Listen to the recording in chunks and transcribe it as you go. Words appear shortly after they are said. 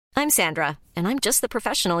I'm Sandra, and I'm just the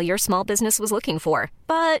professional your small business was looking for.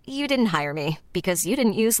 But you didn't hire me because you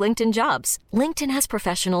didn't use LinkedIn Jobs. LinkedIn has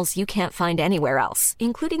professionals you can't find anywhere else,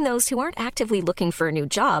 including those who aren't actively looking for a new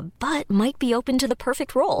job, but might be open to the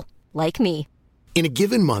perfect role, like me. In a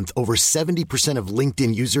given month, over 70% of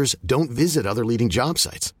LinkedIn users don't visit other leading job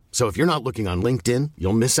sites. So if you're not looking on LinkedIn,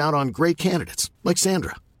 you'll miss out on great candidates like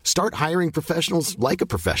Sandra. Start hiring professionals like a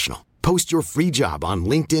professional. Post your free job on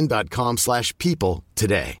linkedin.com/people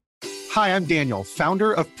today. Hi, I'm Daniel,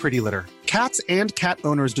 founder of Pretty Litter. Cats and cat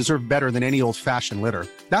owners deserve better than any old-fashioned litter.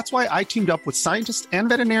 That's why I teamed up with scientists and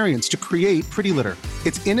veterinarians to create Pretty Litter.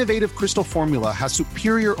 Its innovative crystal formula has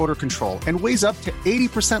superior odor control and weighs up to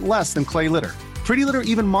 80% less than clay litter. Pretty Litter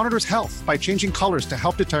even monitors health by changing colors to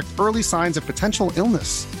help detect early signs of potential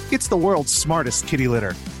illness. It's the world's smartest kitty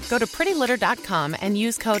litter. Go to prettylitter.com and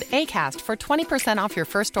use code ACAST for 20% off your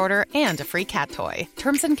first order and a free cat toy.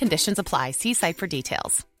 Terms and conditions apply. See site for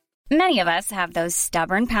details. Many of us have those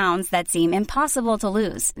stubborn pounds that seem impossible to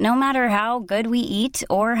lose, no matter how good we eat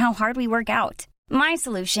or how hard we work out. My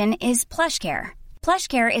solution is PlushCare.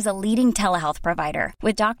 PlushCare is a leading telehealth provider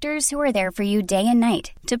with doctors who are there for you day and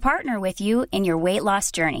night to partner with you in your weight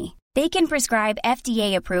loss journey. They can prescribe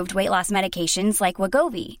FDA-approved weight loss medications like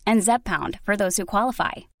Wegovy and Zepbound for those who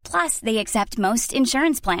qualify. Plus, they accept most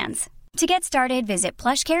insurance plans. To get started, visit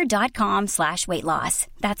plushcare.com/weightloss.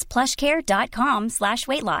 That's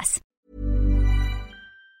plushcare.com/weightloss.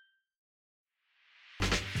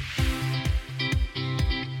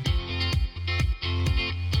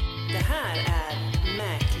 Det här är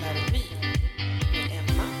Mäklarby med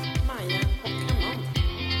Emma, Maja och Amanda.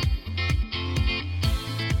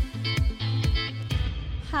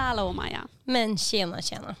 Hallå Maja. Men tjena.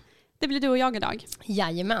 Det blir du och jag idag.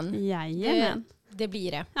 Jajamän. Det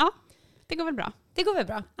blir det. Ja, det går väl bra. Det går väl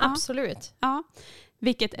bra, absolut. Ja.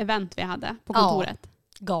 Vilket event vi hade på kontoret. Ja,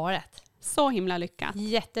 galet. Så himla lyckat.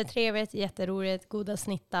 Jättetrevligt, jätteroligt, goda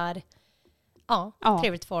snittar. Ja,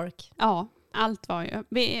 trevligt folk. Ja, allt var ju.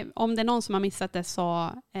 Om det är någon som har missat det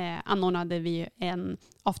så anordnade vi en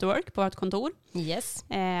after work på vårt kontor. Yes.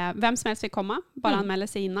 Vem som helst fick komma, bara anmälde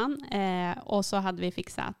sig innan. Och så hade vi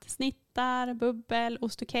fixat snittar, bubbel,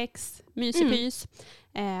 ost och kex, mysepys.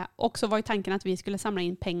 Och så var ju tanken att vi skulle samla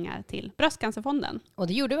in pengar till Bröstcancerfonden. Och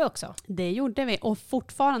det gjorde vi också. Det gjorde vi. Och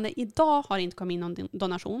fortfarande idag har det inte kommit in någon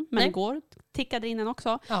donation. Men igår tickade in en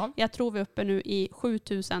också. Ja. Jag tror vi är uppe nu i 7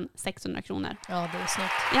 600 kronor. Ja, det är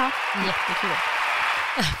snyggt. Ja. Jättekul.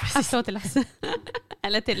 Alltså till oss.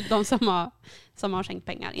 Eller till de som har skänkt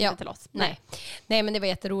pengar, inte till oss. Nej, men det var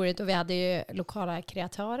jätteroligt. Och vi hade ju lokala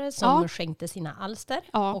kreatörer som skänkte sina alster.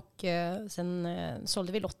 Ja. Och sen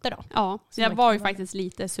sålde vi lotter då. Ja, så jag var ju faktiskt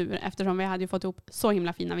lite sur eftersom vi hade ju fått ihop så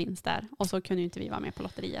himla fina vinster. Och så kunde ju inte vi vara med på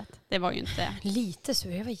lotteriet. Det var ju inte... Lite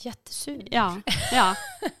sur, jag var jättesur. Ja.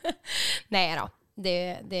 Nej då.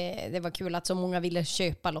 Det var kul att så många ville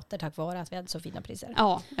köpa lotter tack vare att vi hade så fina priser.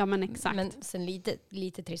 Ja men exakt. Men sen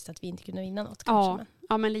lite trist att vi inte kunde vinna något kanske.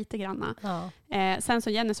 Ja, men lite granna. Ja. Sen så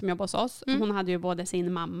Jenny som jobbar hos oss, hon hade ju både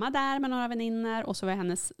sin mamma där med några väninnor och så var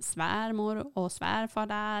hennes svärmor och svärfar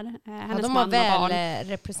där. Hennes de var väl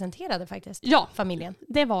representerade faktiskt, familjen.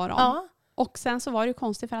 Det var de. Ja. Och sen så var det ju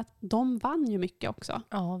konstigt för att de vann ju mycket också.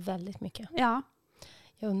 Ja, väldigt mycket. Ja.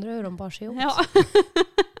 Jag undrar hur de bar sig åt. Ja.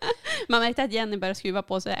 Man märkte att Jenny började skruva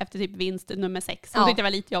på sig efter typ vinst nummer 6. Hon tyckte det var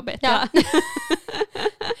lite jobbigt. Ja.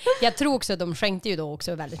 Jag tror också att de skänkte ju då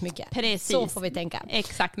också väldigt mycket. Precis. Så får vi tänka.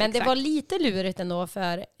 Exakt. Men det var lite lurigt ändå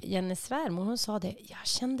för Jennys svärmor. Hon sa det, jag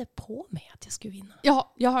kände på mig att jag skulle vinna.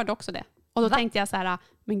 Ja, jag hörde också det. Och då tänkte jag så här,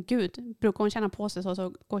 men gud, brukar hon känna på sig så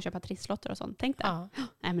gå och köpa trisslotter och sånt? Tänkte jag.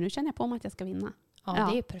 Nej, men nu känner jag på mig att jag ska vinna. Ja,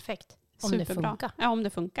 det är perfekt. Om Superbra. det funkar. Ja, om det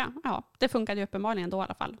funkar. Ja, det funkade ju uppenbarligen då i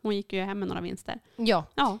alla fall. Hon gick ju hem med några vinster. Ja.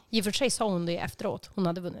 I och för sig sa hon det efteråt. Hon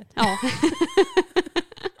hade vunnit. Ja.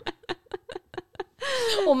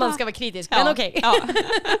 Om man ska vara kritisk. Men okej. Ja.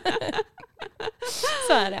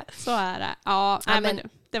 Så är det. Ja, men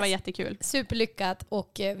det var jättekul. Superlyckat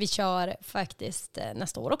och vi kör faktiskt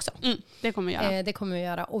nästa år också. Det kommer vi göra. Det kommer vi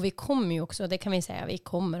göra. Och vi kommer ju också, det kan vi säga, vi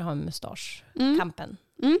kommer ha mustaschkampen.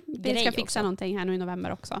 Vi ska fixa också någonting här nu i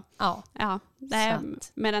november också. Ja.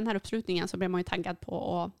 Med den här uppslutningen så blir man ju taggad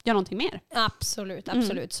på att göra någonting mer.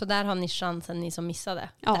 Absolut. Så där har ni chansen, ni som missade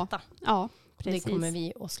detta. Ja, precis. Det kommer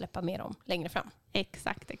vi att släppa mer om längre fram.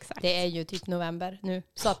 Exakt. Det är ju typ november nu.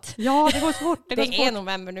 Så att ja, det går fort. Det är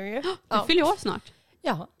november nu ju. Du fyller år snart.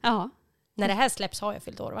 Ja. När det här släpps har jag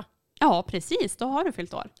fyllt år, va? Ja, precis. Då har du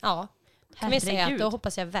fyllt år. Ja. Kan vi säga att då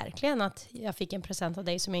hoppas jag verkligen att jag fick en present av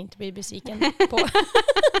dig som jag inte blir besviken på.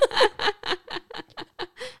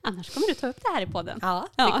 Annars annars kommer du ta upp det här i podden. Ja,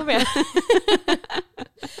 det kommer jag.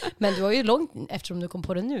 Men du har ju eftersom du kom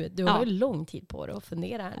på det nu, du har ju lång tid på dig att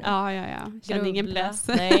fundera här nu. Ja. Känner ingen press.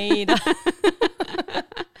 Nej då.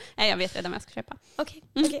 Nej, jag vet redan vad jag ska köpa. Okej.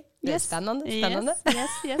 Det är spännande. Yes.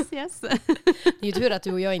 Det är ju tur att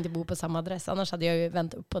du och jag inte bor på samma adress. Annars hade jag ju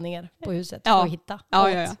vänt upp och ner på huset för att hitta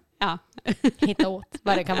åt. Ja. Hitta åt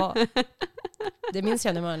vad det kan vara. Det minns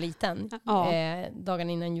jag när man var liten. Dagen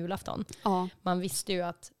innan julafton. Ja. Man visste ju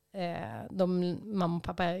att mamma och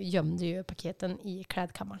pappa gömde ju paketen i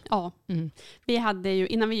klädkammaren. Ja. Vi hade ju,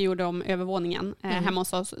 innan vi gjorde om övervåningen hemma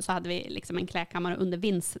hos oss, så hade vi liksom en klädkammare under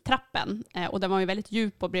vindstrappen. Och den var ju väldigt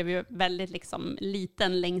djup och blev ju väldigt liksom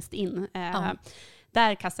liten längst in.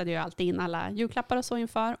 Där kastade jag alltid in alla julklappar och så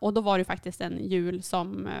inför. Och då var det faktiskt en jul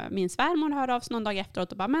som min svärmor hörde av sig någon dag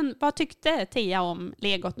efteråt och bara, men vad tyckte Tia om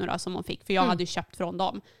legot nu då som hon fick? För jag hade ju köpt från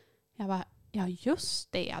dem. Jag bara, ja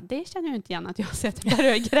just det känner jag inte igen att jag har sett.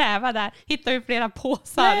 Började gräva där, hittade ju flera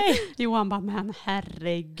påsar. Nej. Johan bara, men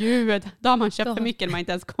herregud, då har man köpt för mycket när man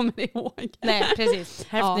inte ens kommer ihåg. Nej, precis.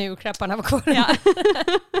 Hälften julklapparna var kvar. Ja.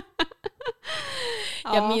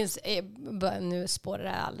 Jag minns, nu spårar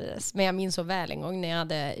det alldeles, men jag minns så väl en gång när jag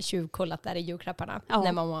hade tjuvkollat där i julklapparna.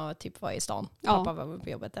 När mamma typ var i stan. Pappa var på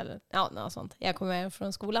jobbet eller något sånt. Jag kom hem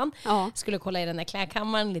från skolan, skulle kolla i den där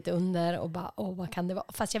klädkammaren lite under och bara, vad kan det vara?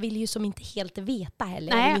 Fast jag ville ju som inte helt veta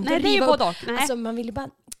heller. Nej, det är ju både och. Alltså, man ville bara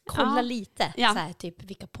kolla lite, så här, typ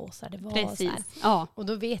vilka påsar det var. Precis. Så här. Och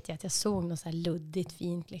då vet jag att jag såg något så här luddigt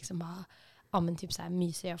fint liksom bara. Ja, men typ så här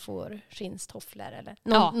mysiga skinnstofflor eller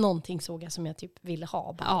någonting såg jag som jag typ ville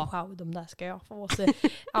ha. Bara, wow, de där ska jag få. Så,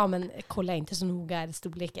 men kolla inte så noga eller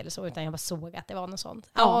storlek eller så, utan jag bara såg att det var något sånt.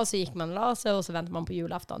 Och så gick man och la sig och så väntade man på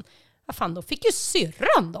julafton. Vad fan, då fick ju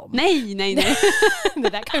syrran dem. Nej. Det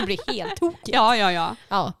där kan ju bli helt tokigt.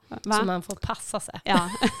 Ja. Så man får passa sig. Ja.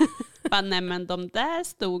 Nej, men de där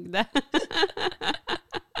stod det.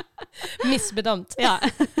 Missbedömt. Ja.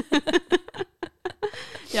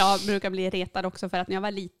 Jag brukar bli retad också för att när jag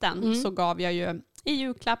var liten så gav jag ju i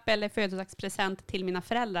julklapp eller födelsedagspresent till mina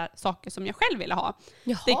föräldrar saker som jag själv ville ha.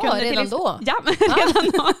 Jaha, det kunde redan då? Ja,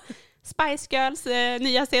 redan då. Spice Girls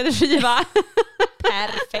nya CD-skiva.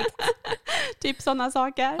 Perfekt. Typ sådana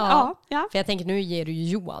saker. Ja. För jag tänker, nu ger du ju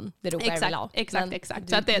Johan det du själv vill ha. Exakt.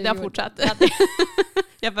 Så att det har fortsatt.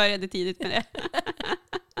 Jag började tidigt med det.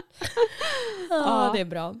 Det är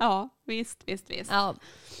bra. Ja, visst. Ja.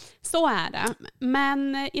 Så är det.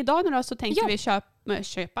 Men idag nu då så tänkte vi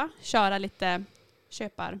köra lite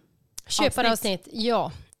köparavsnitt.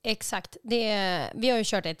 Ja, exakt. Vi har ju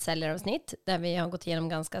kört ett säljaravsnitt där vi har gått igenom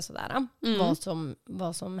ganska sådär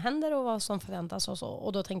vad som händer och vad som förväntas och så.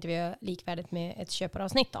 Och då tänkte vi göra likvärdigt med ett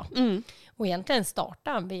köparavsnitt då. Och egentligen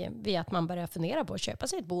starta vid att man börjar fundera på att köpa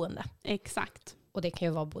sig ett boende. Exakt. Och det kan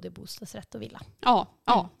ju vara både bostadsrätt och villa. Ja,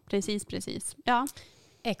 precis. Ja.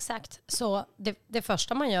 Exakt. Så det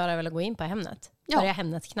första man gör är väl att gå in på Hemnet. Börja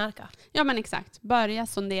Hemnet knarka. Ja, men exakt. Börja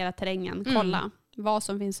sondera terrängen. Kolla vad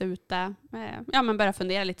som finns ute. Men börja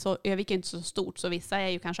fundera lite. Så Övik är inte så stort, så vissa är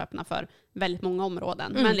ju kanske öppna för väldigt många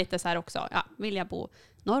områden. Men lite så här också. Vill jag bo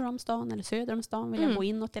norr om stan eller söder om stan? Vill jag bo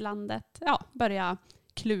inåt i landet? Börja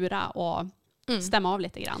klura och stämma av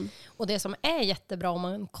lite grann. Och det som är jättebra om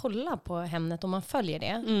man kollar på Hemnet, om man följer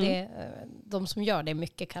det, de som gör det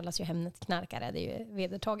mycket kallas ju Hemnetknarkare, det är ju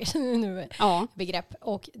vedertaget nu begrepp.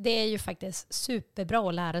 Och det är ju faktiskt superbra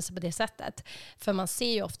att lära sig på det sättet. För man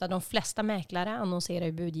ser ju ofta, de flesta mäklare annonserar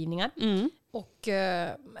ju budgivningar. Och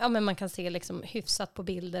men man kan se liksom hyfsat på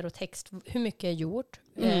bilder och text hur mycket är gjort,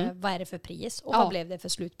 vad är det för pris och vad blev det för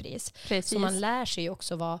slutpris. Precis. Så man lär sig ju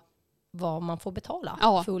också vad man får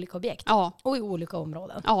betala för olika objekt och i olika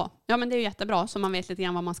områden. Ja, men det är ju jättebra så man vet lite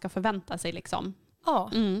grann vad man ska förvänta sig liksom.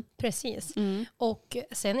 Ja, precis. Och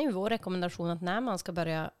sen är ju vår rekommendation att när man ska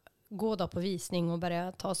börja gå då på visning och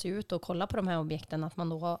börja ta sig ut och kolla på de här objekten, att man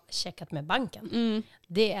då har checkat med banken.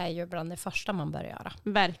 Det är ju bland det första man bör göra.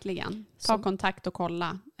 Verkligen. Ta kontakt och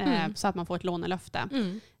kolla så att man får ett lånelöfte.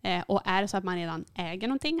 Och är det så att man redan äger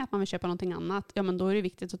någonting, att man vill köpa någonting annat, ja men då är det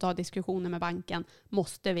viktigt att ta diskussioner med banken.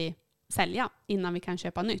 Måste vi sälja innan vi kan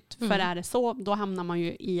köpa nytt? För är det så, då hamnar man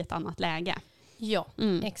ju i ett annat läge. Ja,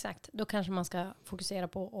 exakt. Då kanske man ska fokusera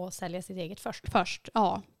på att sälja sitt eget först.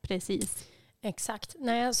 Ja, precis. Exakt.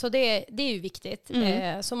 Nej, så det är ju viktigt.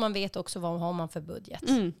 Så man vet också vad har man för budget.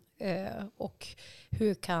 Och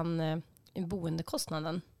hur kan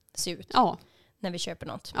boendekostnaden se ut när vi köper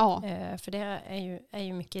något. För det är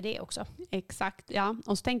ju mycket det också. Exakt, ja.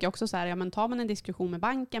 Och så tänker jag också så här, men tar man en diskussion med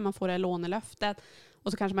banken, man får det lånelöftet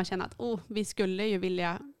och så kanske man känner att vi skulle ju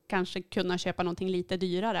vilja kanske kunna köpa någonting lite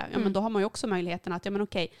dyrare. Ja, men då har man ju också möjligheten att,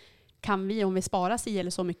 okej, kan vi, om vi sparar sig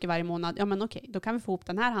eller så mycket varje månad, ja men okej, då kan vi få ihop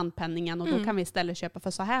den här handpenningen och då kan vi istället köpa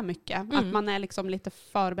för så här mycket. Att man är liksom lite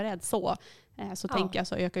förberedd så. Så tänker jag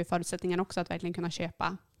så ökar ju förutsättningen också att verkligen kunna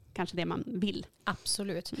köpa kanske det man vill.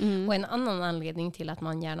 Absolut. Och en annan anledning till att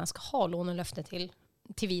man gärna ska ha lånelöfte till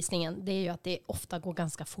visningen, det är ju att det ofta går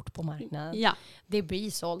ganska fort på marknaden. Ja. Det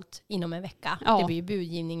blir sålt inom en vecka. Ja. Det blir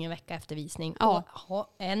budgivning en vecka efter visning. Ja.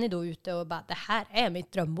 Och är ni då ute och bara, det här är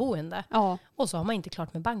mitt drömboende. Ja. Och så har man inte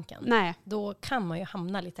klart med banken. Nej. Då kan man ju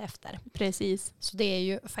hamna lite efter. Precis. Så det är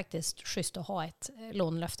ju faktiskt schysst att ha ett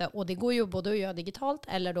lånelöfte. Och det går ju både att göra digitalt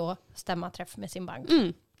eller då stämma träff med sin bank.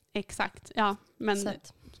 Exakt. Ja, men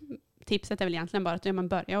tipset är väl egentligen bara att man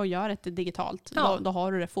börjar och gör ett digitalt. Ja. Då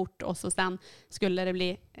har du det fort och så sen skulle det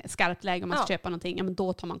bli skarpt läge om man ska köpa någonting, ja, men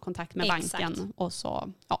då tar man kontakt med banken och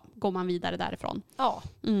så går man vidare därifrån. Ja,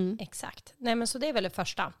 exakt. Nej, men så det är väl det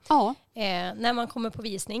första. Ja. När man kommer på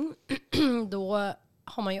visning då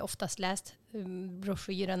har man ju oftast läst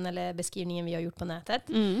broschyren eller beskrivningen vi har gjort på nätet.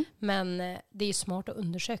 Men det är ju smart att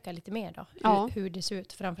undersöka lite mer då. Hur det ser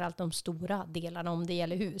ut, framförallt de stora delarna om det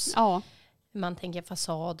gäller hus. Ja. Man tänker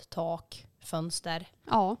fasad, tak, fönster.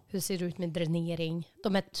 Ja. Hur ser det ut med dränering?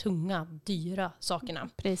 De här tunga, dyra sakerna.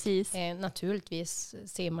 Precis. Naturligtvis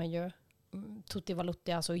ser man ju tutti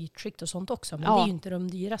valutti, alltså ytskikt och sånt också. Men det är ju inte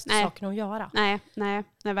de dyraste sakerna att göra. Nej,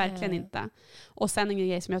 verkligen inte. Och sen en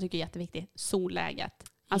grej som jag tycker är jätteviktig. Solläget.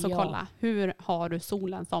 Alltså kolla, hur har du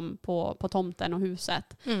solen som på tomten och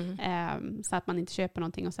huset? Så att man inte köper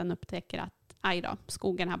någonting och sen upptäcker att aj då,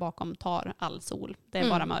 skogen här bakom tar all sol. Det är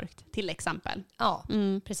bara mörkt, till exempel. Ja,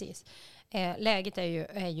 precis. Läget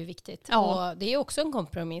är ju viktigt. Ja. Och det är också en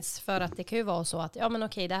kompromiss. För att det kan ju vara så att, ja men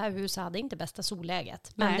okej, det här huset hade inte bästa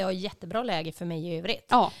solläget. Men det har jättebra läge för mig i övrigt.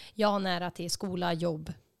 Ja. Jag har nära till skola,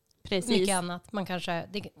 jobb, mycket annat.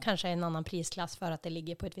 Det kanske är en annan prisklass för att det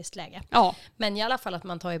ligger på ett visst läge. Ja. Men i alla fall att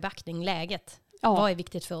man tar i beaktning läget. Vad är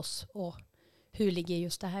viktigt för oss och hur ligger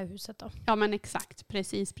just det här huset då? Ja men exakt,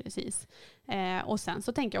 precis. Och sen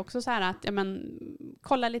så tänker jag också så här att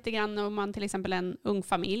kolla lite grann om man till exempel är en ung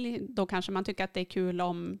familj, då kanske man tycker att det är kul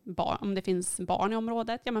om det finns barn i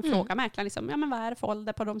området. Ja men fråga mäklaren liksom, ja men vad är det för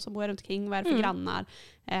ålder på de som bor runt omkring, vad är det för grannar?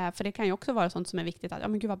 För det kan ju också vara sånt som är viktigt att, ja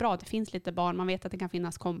men gud vad bra, det finns lite barn, man vet att det kan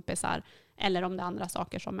finnas kompisar, eller om det är andra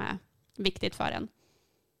saker som är viktigt för en.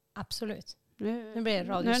 Absolut. Nu blir det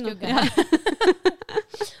radioskugga här.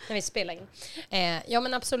 När vi spelar in. Ja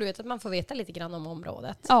men absolut att man får veta lite grann om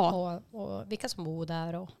området. Och vilka som bor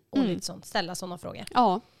där och lite sånt. Ställa sådana frågor.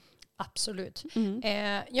 Ja. Absolut.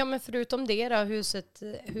 Ja men förutom det då,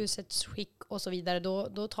 husets skick och så vidare,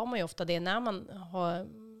 då tar man ju ofta det när man har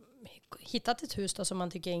hittat ett hus då som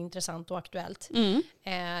man tycker är intressant och aktuellt.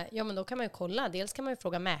 Ja men då kan man ju kolla. Dels kan man ju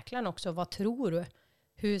fråga mäklaren också, vad tror du?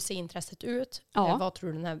 Hur ser intresset ut? Vad tror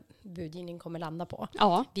du den här budgivningen kommer landa på?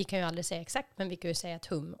 Vi kan ju aldrig säga exakt, men vi kan ju säga ett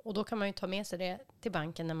hum. Och då kan man ju ta med sig det till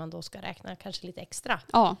banken när man då ska räkna kanske lite extra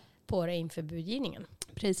på det inför budgivningen.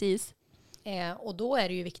 Precis. Och då är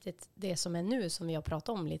det ju viktigt det som är nu, som vi har pratat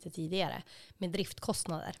om lite tidigare, med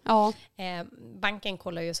driftkostnader. Banken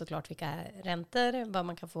kollar ju såklart vilka räntor, vad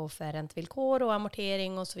man kan få för räntevillkor och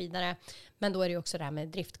amortering och så vidare. Men då är det ju också det här med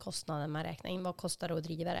driftkostnader man räknar in. Vad kostar det att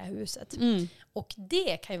driva det här huset? Och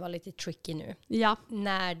det kan ju vara lite tricky nu.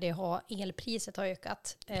 När elpriset har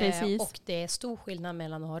ökat. Och det är stor skillnad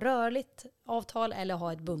mellan att ha rörligt avtal eller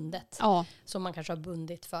ha ett bundet. Som man kanske har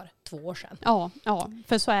bundit för 2 år sedan.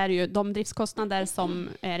 För så är det ju. De driftskostnader som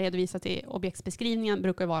är redovisat i objektsbeskrivningen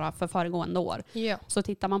brukar vara för föregående år. Så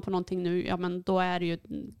tittar man på någonting nu, ja men då är det ju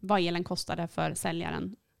vad elen kostade för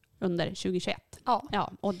säljaren under 2021.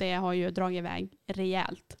 Och det har ju dragit iväg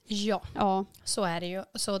rejält. Så är det ju.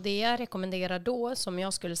 Så det jag rekommenderar då, som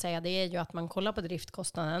jag skulle säga, det är ju att man kollar på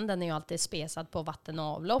driftkostnaden. Den är ju alltid spesad på vatten och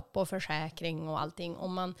avlopp och försäkring och allting.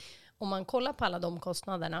 Om man kollar på alla de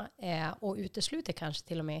kostnaderna och utesluter kanske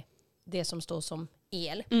till och med det som står som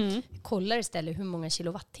el. Kollar istället hur många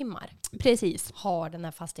kilowattimmar har den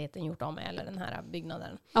här fastigheten gjort av med, eller den här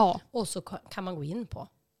byggnaden. Och så kan man gå in på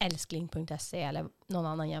älskling.se eller någon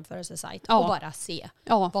annan jämförelsesajt och bara se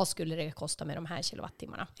vad skulle det kosta med de här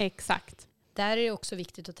kilowattimmarna. Exakt. Där är det också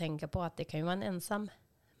viktigt att tänka på att det kan ju vara en ensam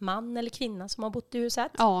man eller kvinna som har bott i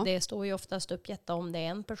huset. Det står ju oftast uppgett om det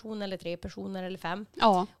är 1 person eller 3 personer eller 5.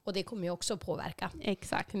 Och det kommer ju också påverka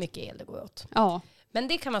hur mycket el det går åt. Men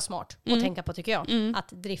det kan vara smart att tänka på, tycker jag. Att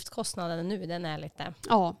driftkostnaden nu, den är lite...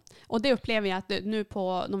 Och det upplever jag att nu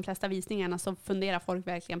på de flesta visningarna så funderar folk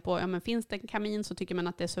verkligen på, ja men finns det en kamin så tycker man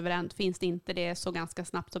att det är suveränt. Finns det inte det så ganska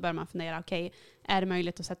snabbt så börjar man fundera, okej, är det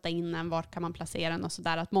möjligt att sätta in den? Vart kan man placera den? Och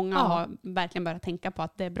sådär. Att många har verkligen börjat tänka på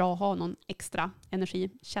att det är bra att ha någon extra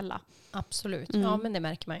energikälla. Absolut. Ja, men det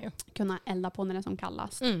märker man ju. Kunna elda på när det är som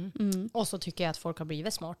kallast. Och så tycker jag att folk har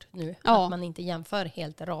blivit smart nu. Att man inte jämför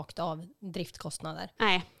helt rakt av driftkostnader.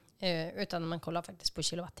 Nej. Utan man kollar faktiskt på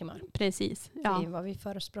kilowattimmar. Precis. Det är vad vi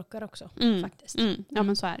förespråkar också. Faktiskt. Ja,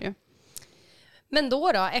 men så är det ju. Men då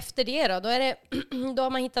efter det då har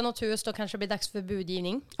man hittat något hus, då kanske det blir dags för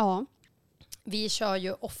budgivning. Ja. Vi kör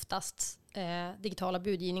ju oftast digitala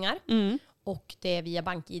budgivningar och det är via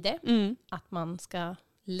BankID att man ska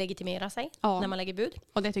legitimera sig när man lägger bud.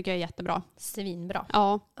 Och det tycker jag är jättebra. Svinbra.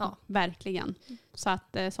 Ja, verkligen. Så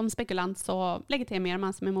att som spekulant så legitimerar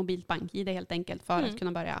man sig med mobilt BankID helt enkelt för att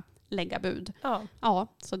kunna börja lägga bud. Ja,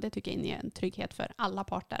 så det tycker jag inger en trygghet för alla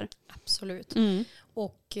parter. Absolut.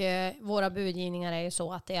 Och våra budgivningar är ju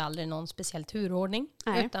så att det är aldrig någon speciell turordning.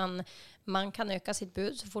 Utan man kan öka sitt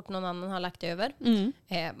bud så fort någon annan har lagt över.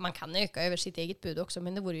 Man kan öka över sitt eget bud också,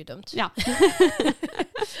 men det vore ju dumt. Ja.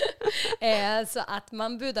 Så att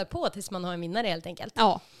man budar på tills man har en vinnare helt enkelt.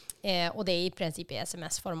 Ja. Och det är i princip i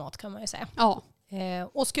sms-format kan man ju säga. Ja.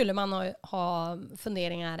 Och skulle man ha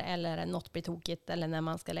funderingar eller något blir tokigt eller när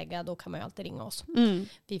man ska lägga, då kan man ju alltid ringa oss.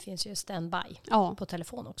 Vi finns ju standby på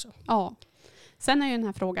telefon också. Ja. Sen är ju den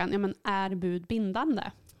här frågan, är bud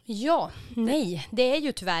bindande? Ja, nej, det är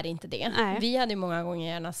ju tyvärr inte det. Nej. Vi hade ju många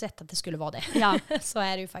gånger gärna sett att det skulle vara det. Ja. Så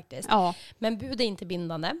är det ju faktiskt. Ja. Men bud är inte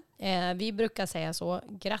bindande. Vi brukar säga så,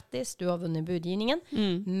 grattis, du har vunnit budgivningen.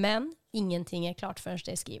 Men ingenting är klart förrän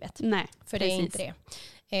det är skrivet. Nej, för det är inte det.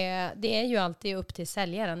 Det är ju alltid upp till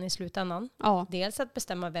säljaren i slutändan. Ja. Dels att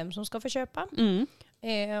bestämma vem som ska få köpa.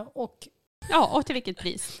 Och till vilket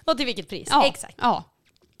pris. Och till vilket pris, exakt. Ja.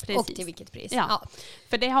 Precis. Och till vilket pris. Ja.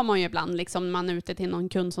 För det har man ju ibland, liksom, man är ute till någon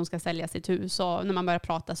kund som ska sälja sitt hus och när man börjar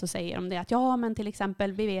prata så säger de det att men till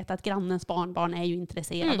exempel vi vet att grannens barnbarn är ju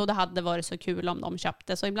intresserad och det hade varit så kul om de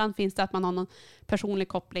köpte. Så ibland finns det att man har någon personlig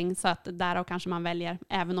koppling så att därav kanske man väljer,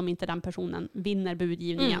 även om inte den personen vinner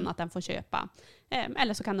budgivningen, att den får köpa.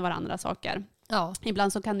 Eller så kan det vara andra saker. Ja.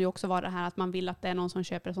 Ibland så kan det ju också vara det här att man vill att det är någon som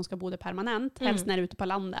köper det som ska bo där permanent, helst när det är ute på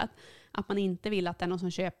landet. Att man inte vill att det är någon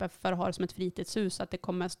som köper för att ha det som ett fritidshus, att det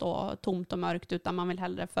kommer stå tomt och mörkt, utan man vill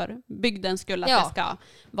hellre för bygdens skull att det ska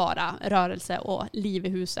vara rörelse och liv i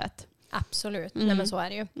huset. Absolut, nej men så är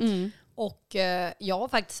det ju. Och jag har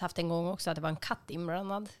faktiskt haft en gång också att det var en katt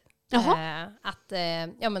inblandad.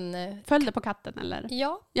 Följde på katten eller?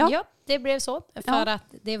 Ja, det blev så. För att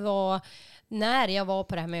det var när jag var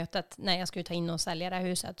på det här mötet, när jag skulle ta in och sälja det här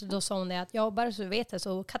huset, då sa hon det att bara så du vet det,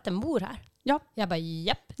 så katten bor här. Ja. Jag bara,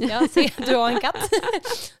 japp, jag ser att du har en katt.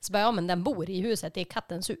 Så bara, men den bor i huset, det är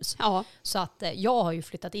kattens hus. Ja. Så att jag har ju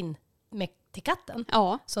flyttat in till katten.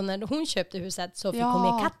 Ja. Så när hon köpte huset så fick hon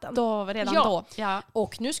med katten. Redan då. Ja.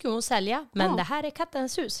 Och nu ska hon sälja, men det här är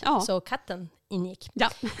kattens hus. Ja. Så katten ingick. Ja.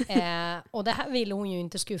 Och det här ville hon ju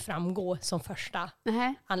inte skulle framgå som första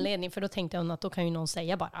anledning, för då tänkte hon att då kan ju någon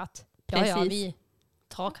säga bara att vi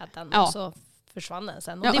tar katten och så försvann den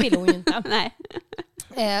sen. Och det ville hon ju inte.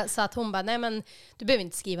 Nej. Så att hon bara, nej men du behöver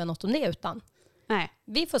inte skriva något om det, utan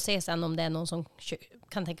vi får se sen om det är någon som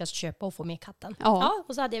kan tänkas köpa och få med katten. Ja,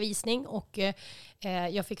 och så hade jag visning och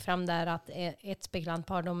jag fick fram där att ett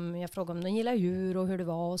spekulantpar, jag frågade om de gillar djur och hur det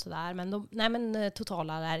var och sådär. Men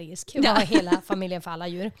totala allergisk. Det var hela familjen för alla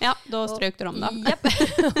djur. Ja, då strökte de då. Japp.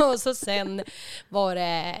 Och så sen var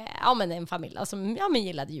det en familj som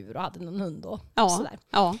gillade djur och hade någon hund och sådär.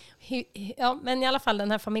 Ja, men i alla fall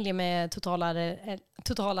den här familjen med total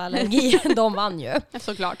allergi, de vann ju.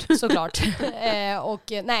 Såklart.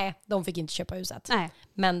 Och nej, de fick inte köpa huset. Nej.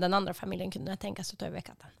 Men den andra familjen kunde tänka sig att ta över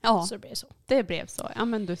katten. Ja, så det blev så. Det blev så. Ja,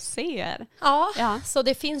 men du ser. Ja. Så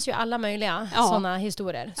det finns ju alla möjliga sådana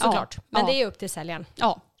historier, såklart. Men det är upp till säljaren.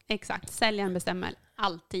 Ja, exakt. Säljaren bestämmer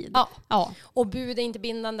alltid. Ja. Och bud är inte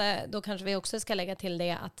bindande. Då kanske vi också ska lägga till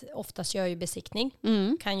det att oftast gör ju besiktning.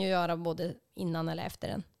 Kan ju göra både innan eller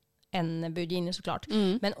efter en budgivning såklart.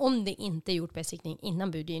 Men om det inte är gjort besiktning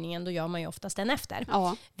innan budgivningen, då gör man ju oftast den efter.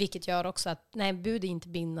 Ja. Vilket gör också att bud är inte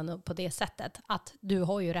bindande på det sättet. Att du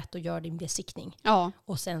har ju rätt att göra din besiktning. Ja.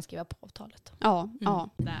 Och sen skriva på avtalet. Ja.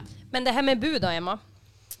 Men det här med bud då, Emma?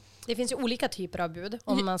 Det finns ju olika typer av bud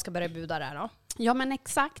om man ska börja buda där då. Ja, men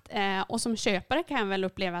exakt. Och som köpare kan jag väl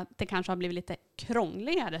uppleva att det kanske har blivit lite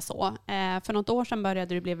krångligare så. För något år sedan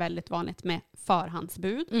började det bli väldigt vanligt med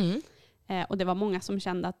förhandsbud. Och det var många som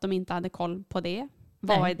kände att de inte hade koll på det.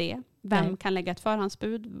 Vad är det? Vem kan lägga ett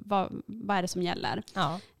förhandsbud? Vad är det som gäller?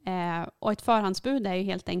 Ja. Och ett förhandsbud är ju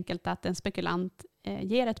helt enkelt att en spekulant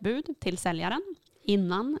ger ett bud till säljaren.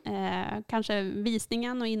 innan kanske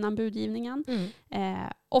visningen och innan budgivningen.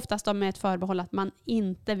 Oftast då med ett förbehåll att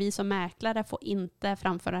vi som mäklare får inte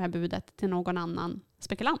framföra det här budet till någon annan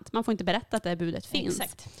spekulant. Man får inte berätta att det här budet finns.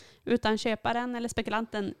 Exakt. Utan köparen eller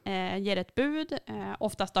spekulanten ger ett bud,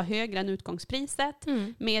 oftast då högre än utgångspriset,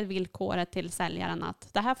 med villkoret till säljaren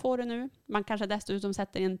att det här får du nu. Man kanske dessutom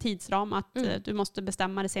sätter en tidsram att du måste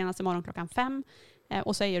bestämma det senast imorgon 5:00.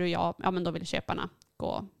 Och säger du ja, men då vill köparna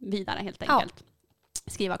gå vidare helt enkelt.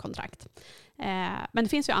 Skriva kontrakt. Men det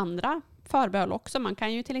finns ju andra förbehåll också. Man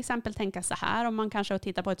kan ju till exempel tänka så här, om man kanske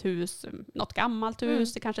tittar på ett hus, något gammalt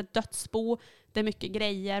hus, det kanske är ett dödsbo, det är mycket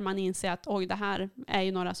grejer, man inser att det här är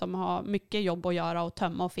ju några som har mycket jobb att göra och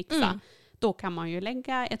tömma och fixa. Då kan man ju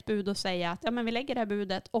lägga ett bud och säga att men vi lägger det här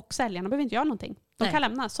budet och säljarna behöver inte göra någonting. De kan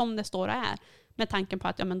lämna som det står och är. Med tanken på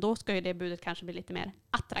att men då ska ju det budet kanske bli lite mer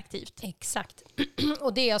attraktivt. Exakt.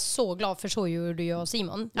 Och det är jag så glad för, så gjorde jag och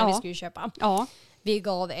Simon när vi skulle köpa. Ja. Vi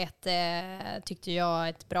gav tyckte jag,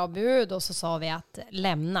 ett bra bud och så sa vi att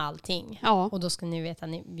lämna allting. Ja. Och då ska ni veta,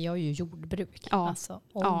 vi har ju jordbruk. Ja. Alltså,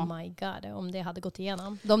 my god, om det hade gått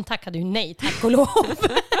igenom. De tackade ju nej, tack och lov,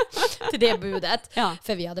 till det budet. Ja.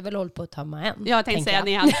 För vi hade väl hållit på att tömma än. Jag tänkte säga att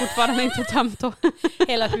ni hade fortfarande inte tömt då.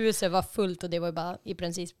 Hela huset var fullt och det var ju bara i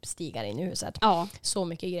princip stigar in i huset. Ja. Så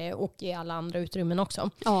mycket grejer och i alla andra utrymmen också.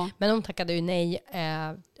 Ja. Men de tackade ju nej,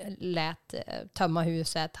 lät tömma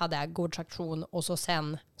huset, hade gårdsaktion och så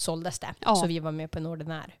sen såldes det. Ja. Så vi var med på en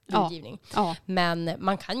ordinär budgivning. Ja. Men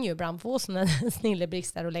man kan ju ibland få sådana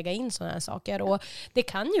snillebrister och lägga in sådana här saker. Och det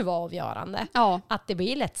kan ju vara avgörande att det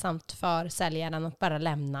blir lättsamt för säljaren att bara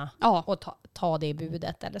lämna och ta det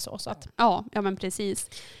budet eller så. Att, ja, men precis.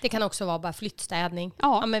 Det kan också vara bara flyttstädning.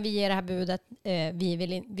 Ja, men vi ger det här budet.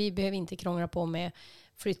 Vi behöver inte krångla på med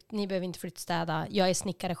ni behöver inte flyttstäda. Jag är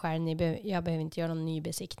snickare själv. Jag behöver inte göra någon ny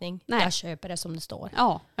besiktning. Nej. Jag köper det som det står.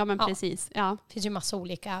 Ja men precis. Ja. Det finns ju massa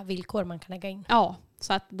olika villkor man kan lägga in. Ja,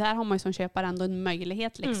 så att där har man ju som köpare ändå en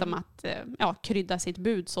möjlighet liksom att krydda sitt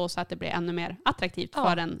bud så att det blir ännu mer attraktivt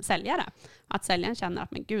för en säljare. Att säljaren känner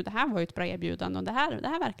att men gud, det här var ju ett bra erbjudande och det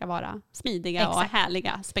här verkar vara smidiga och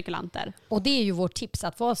härliga spekulanter. Och det är ju vårt tips,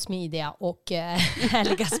 att vara smidiga och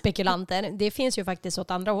härliga spekulanter. Det finns ju faktiskt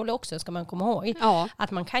åt andra håll också, ska man komma ihåg. Ja.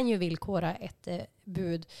 Att man kan ju villkora ett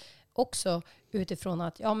bud också utifrån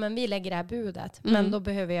att men vi lägger det här budet, men då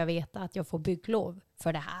behöver jag veta att jag får bygglov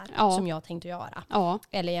för det här som jag tänkte göra. Ja.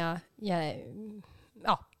 Eller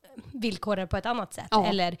jag villkorar på ett annat sätt. Ja.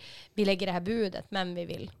 Eller vi lägger det här budet, men vi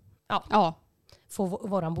vill få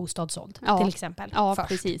våran bostad såld till exempel först.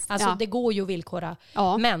 Precis. Alltså det går ju att villkora,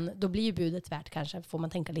 men då blir ju budet värt, kanske får man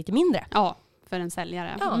tänka lite mindre. Ja, för en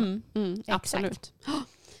säljare. Ja. Absolut.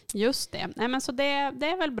 Just det. Nej, men så det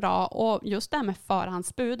är väl bra. Och just det här med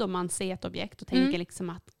förhandsbud, om man ser ett objekt och tänker liksom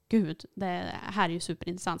att gud, det här är ju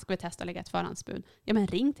superintressant. Ska vi testa att lägga ett förhandsbud? Ja, men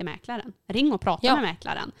ring till mäklaren. Ring och prata med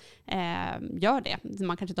mäklaren. Gör det.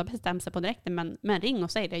 Man kanske inte har bestämt sig på direkten, men ring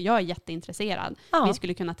och säg det. Jag är jätteintresserad. Ja. Vi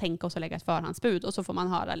skulle kunna tänka oss att lägga ett förhandsbud. Och så får man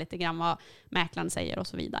höra lite grann vad mäklaren säger och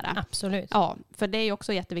så vidare. Absolut. Ja, för det är ju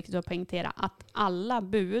också jätteviktigt att poängtera att alla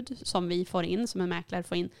bud som vi får in, som en mäklare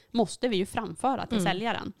får in, måste vi ju framföra till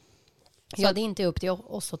säljaren. Så det är inte upp till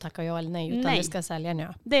oss att tacka ja eller nej, utan det ska säljaren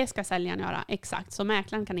göra. Det ska säljaren göra, exakt. Så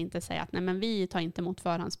mäklaren kan inte säga att nej, men vi tar inte emot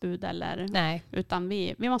förhandsbud utan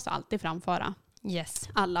vi måste alltid framföra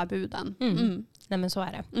alla buden. Nej, men så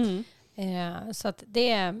är det. Så att det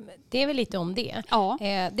är väl lite om det. Ja.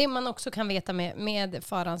 Det man också kan veta med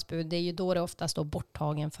förhandsbud, det är ju då det oftast då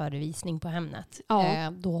borttagen förevisning på Hemnet.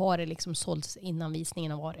 Ja. Då har det liksom sålts innan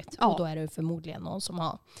visningen har varit. Ja. Och då är det förmodligen någon som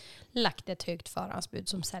har lagt ett högt förhandsbud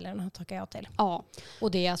som säljaren har tackat ja till. Ja.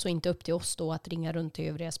 Och det är alltså inte upp till oss då att ringa runt till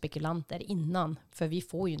övriga spekulanter innan. För vi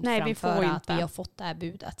får ju inte framföra att vi har fått det här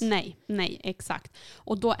budet. Nej, exakt.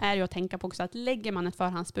 Och då är det att tänka på också att lägger man ett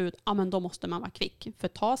förhandsbud, men då måste man vara kvick. För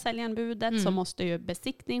ta säljaren budet så måste ju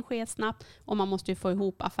besiktning ske snabbt och man måste ju få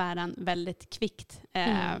ihop affären väldigt kvickt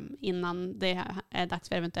innan det är dags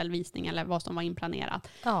för eventuell visning eller vad som var inplanerat.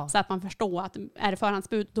 Ja. Så att man förstår att är det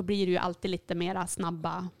förhandsbud, då blir det ju alltid lite mera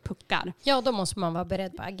snabba puckar. Ja, då måste man vara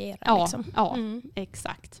beredd på att agera. Ja,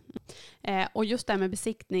 exakt. Och just det här med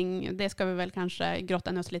besiktning, det ska vi väl kanske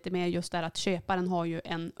grotta ner oss lite mer, just där att köparen har ju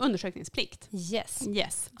en undersökningsplikt.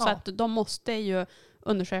 Yes. Så att de måste ju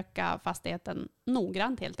undersöka fastigheten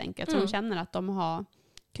noggrant helt enkelt. Så de känner att de har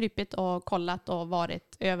krypit och kollat och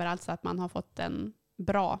varit överallt så att man har fått en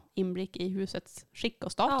bra inblick i husets skick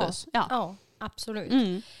och status. Ja.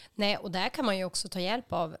 Absolut. Nej, och där kan man ju också ta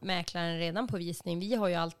hjälp av mäklaren redan på visning. Vi har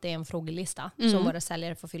ju alltid en frågelista som våra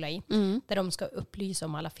säljare får fylla i. Där de ska upplysa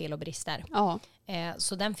om alla fel och brister. Ja.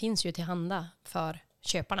 Så den finns ju till handa för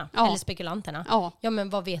köparna eller spekulanterna. Ja, men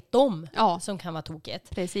vad vet de som kan vara tokigt?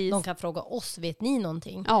 Precis. De kan fråga oss, vet ni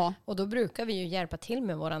någonting? Och då brukar vi ju hjälpa till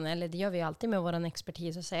med eller det gör vi alltid med våran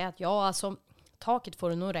expertis och säga att alltså taket får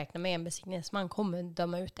du nog räkna med, en besiktningsman kommer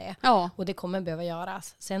döma ut det. Och det kommer behöva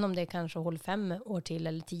göras. Sen om det kanske håller 5 år till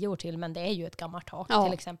eller 10 år till, men det är ju ett gammalt tak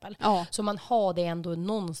till exempel. Så man har det ändå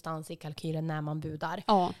någonstans i kalkylen när man budar.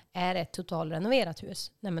 Är det ett totalrenoverat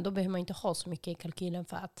hus? Nej, men då behöver man inte ha så mycket i kalkylen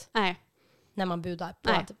för att... när man budar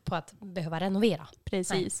på att behöva renovera.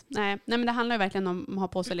 Precis. Nej, men det handlar ju verkligen om att ha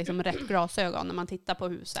på sig liksom rätt glasögon när man tittar på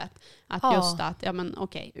huset. Att just att,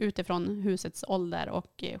 utifrån husets ålder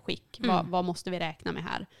och skick, vad måste vi räkna med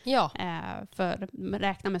här? För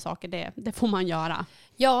räkna med saker, det får man göra.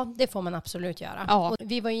 Ja, det får man absolut göra. Och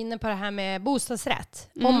vi var inne på det här med bostadsrätt.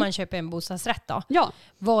 Om man köper en bostadsrätt då.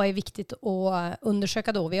 Vad är viktigt att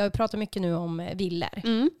undersöka då? Vi har ju pratat mycket nu om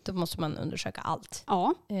villor. Då måste man undersöka allt.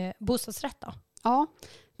 Bostadsrätt då? Ja,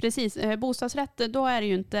 precis. Bostadsrätt, då är det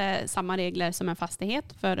ju inte samma regler som en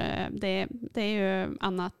fastighet. För det är ju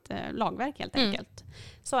annat lagverk helt enkelt.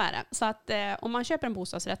 Så är det. Så att om man köper en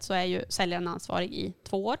bostadsrätt så är ju säljaren ansvarig i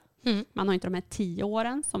 2 år. Man har inte de här 10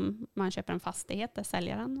 åren som man köper en fastighet där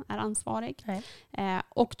säljaren är ansvarig.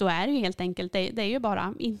 Och då är det ju helt enkelt, det är ju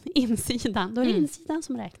bara insidan. Då är det insidan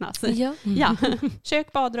som räknas. Ja.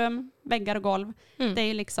 Kök, badrum, väggar och golv. Det är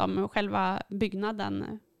ju liksom själva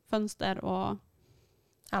byggnaden, fönster och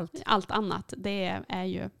allt annat. Det är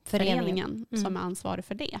ju föreningen som är ansvarig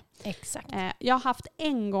för det. Exakt. Jag har haft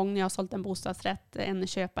en gång när jag har sålt en bostadsrätt en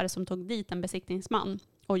köpare som tog dit en besiktningsman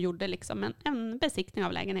och gjorde liksom en besiktning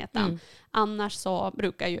av lägenheten. Annars så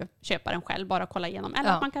brukar ju köparen själv bara kolla igenom. Eller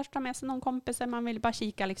att man kanske tar med sig någon kompis. Man vill bara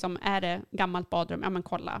kika, liksom, är det gammalt badrum? Ja, men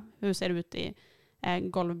kolla. Hur ser det ut i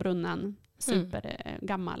golvbrunnen?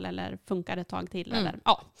 Supergammal eller funkar det ett tag till? Eller,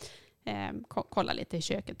 kolla lite i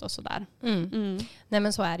köket och sådär. Nej,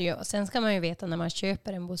 men så är det ju. Sen ska man ju veta när man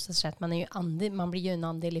köper en bostadsrätt, man blir ju en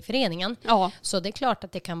andel i föreningen. Så det är klart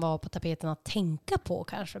att det kan vara på tapeten att tänka på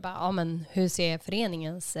kanske. Bara, men hur ser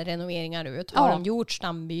föreningens renoveringar ut? Har de gjort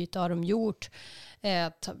stambyte? Har de gjort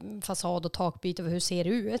fasad- och takbyte? Hur ser det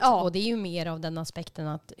ut? Och det är ju mer av den aspekten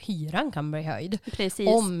att hyran kan bli höjd. Precis.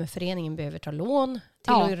 Om föreningen behöver ta lån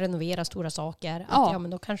till att renovera stora saker, att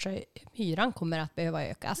men då kanske hyran kommer att behöva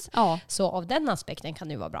ökas. Så av den aspekten kan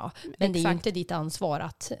det vara bra. Men det är ju inte ditt ansvar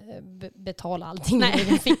att betala allting i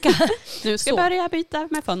egen ficka. Nu ska jag börja byta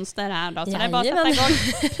med fönster här då. Så det är bara att sätta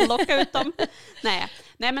igång, plocka ut dem.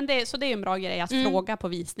 Nej, men det är ju en bra grej att fråga på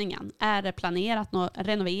visningen. Är det planerat några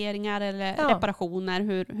renoveringar eller reparationer?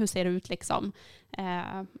 Hur ser det ut liksom?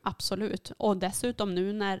 Absolut. Och dessutom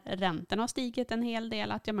nu när räntorna har stigit en hel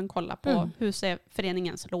del, att kolla på hur ser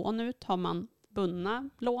föreningens lån ut? Har man bundna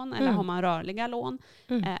lån eller har man rörliga lån?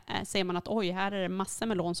 Ser man att här är det massor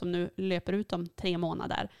med lån som nu löper ut om 3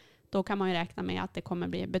 månader. Då kan man ju räkna med att det kommer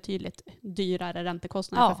bli betydligt dyrare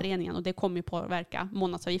räntekostnader för föreningen. Och det kommer ju påverka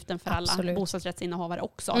månadsavgiften för alla bostadsrättsinnehavare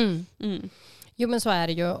också. Jo, men så är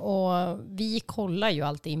det ju. Och vi kollar ju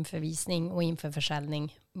alltid inför visning och inför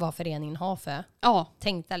försäljning vad föreningen har för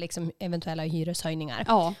tänkta liksom eventuella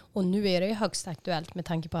hyreshöjningar. Och nu är det ju högst aktuellt med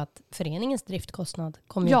tanke på att föreningens driftkostnad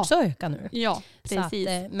kommer ju också öka nu. Precis.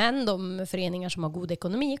 Så att, men de föreningar som har god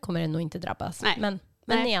ekonomi kommer det nog inte drabbas. Men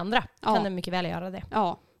ni andra kan det mycket väl göra det.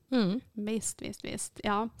 Visst.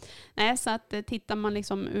 Ja. Nej, så att tittar man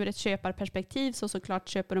liksom ur ett köparperspektiv såklart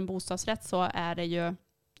köper en bostadsrätt så är det ju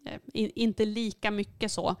inte lika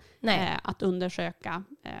mycket så att undersöka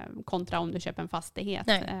kontra om du köper en fastighet.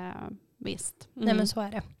 Visst. Nej, men så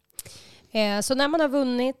är det. Så när man har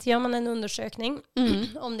vunnit gör man en undersökning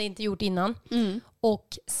om det inte är gjort innan.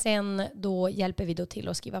 Och sen då hjälper vi då till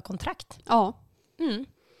att skriva kontrakt.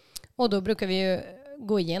 Och då brukar vi ju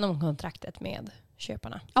gå igenom kontraktet med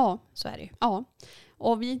köparna. Så är det ju.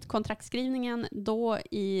 Och vid kontraktsskrivningen då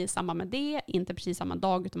i samband med det, inte precis samma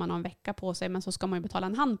dag utan man har en vecka på sig, men så ska man ju betala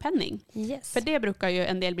en handpenning. För det brukar ju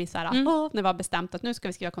en del bli så här, när det var bestämt att nu ska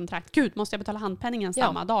vi skriva kontrakt. Gud, måste jag betala handpenningen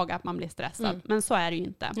samma dag, att man blir stressad. Men så är det ju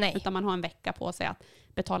inte. Utan man har en vecka på sig att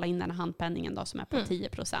betala in den här handpenningen då, som är på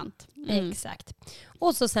 10%. Exakt.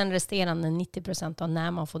 Och så sen resterande 90% av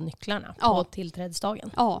när man får nycklarna på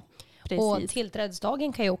tillträdesdagen. Precis. Och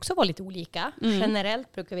tillträdesdagen kan ju också vara lite olika.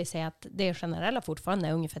 Generellt brukar vi säga att det generella fortfarande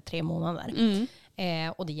är ungefär 3 månader.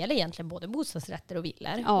 Och det gäller egentligen både bostadsrätter och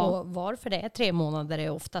villor. Och varför det är 3 månader är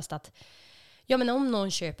oftast att Ja, men om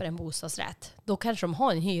någon köper en bostadsrätt, då kanske de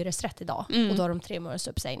har en hyresrätt idag. Och då har de 3 månaders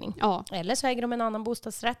uppsägning. Ja. Eller så äger de en annan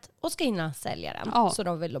bostadsrätt och ska hinna sälja den. Ja. Så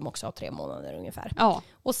då vill de också ha 3 månader ungefär. Ja.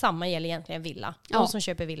 Och samma gäller egentligen villa. De som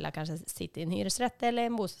köper villa kanske sitter i en hyresrätt eller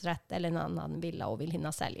en bostadsrätt eller en annan villa och vill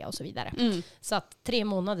hinna sälja och så vidare. Så att 3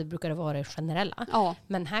 månader brukar det vara det generella. Ja.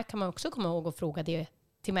 Men här kan man också komma ihåg och fråga det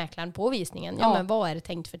till mäklaren på visningen. Ja, men vad är det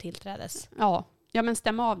tänkt för tillträdes? Ja, men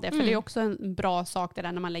stämma av det. För det är också en bra sak det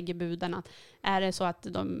där när man lägger buden. Att är det så att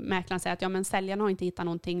mäklaren säger att men säljarna har inte hittat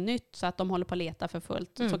någonting nytt så att de håller på att leta för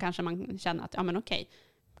fullt. Så kanske man känner att men okej,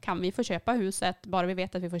 kan vi få köpa huset, bara vi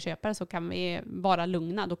vet att vi får köpa det så kan vi vara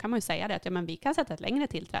lugna. Då kan man ju säga det att men vi kan sätta ett längre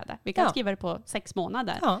tillträde. Vi kan skriva det på 6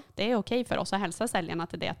 månader. Ja. Det är okej för oss att hälsa säljarna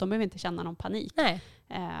till det. Att de behöver inte känna någon panik. Nej.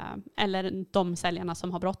 Eller de säljarna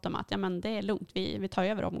som har bråttom att men det är lugnt, vi tar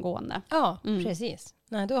över omgående. Ja, precis.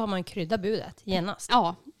 Nej, då har man kryddat budet genast.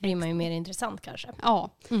 Ja. Blir man ju mer intressant kanske. Ja.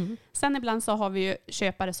 Sen ibland så har vi ju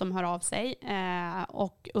köpare som hör av sig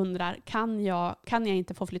och undrar kan jag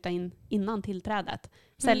inte få flytta in innan tillträdet?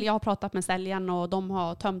 Jag har pratat med säljaren och de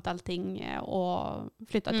har tömt allting och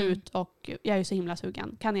flyttat ut och jag är så himla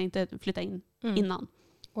sugen. Kan jag inte flytta in innan?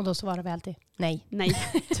 Och då svarar vi alltid nej. Nej,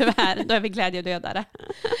 tyvärr. Då är vi glädjedödare.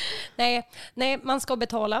 Nej, man ska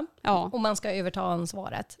betala och man ska överta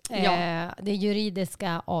ansvaret. Det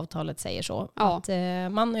juridiska avtalet säger så. Att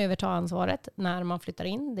man övertar ansvaret när man flyttar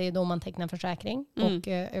in. Det är då man tecknar försäkring och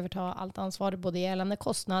övertar allt ansvar, både gällande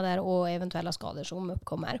kostnader och eventuella skador som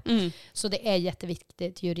uppkommer. Så det är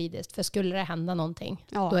jätteviktigt juridiskt. För skulle det hända någonting,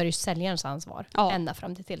 då är det ju säljarens ansvar ända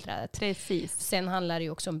fram till tillträdet. Precis. Sen handlar det ju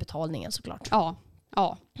också om betalningen såklart.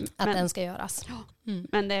 Ja, att den ska göras.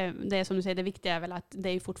 Men det är som du säger, det viktiga är väl att det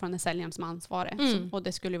är fortfarande säljaren som är ansvarig. Och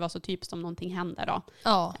det skulle ju vara så typiskt om någonting händer då.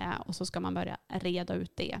 Och så ska man börja reda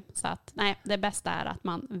ut det. Så att det bästa är att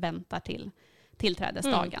man väntar till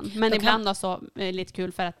tillträdesdagen. Men ibland då så är det lite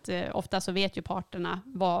kul för att ofta så vet ju parterna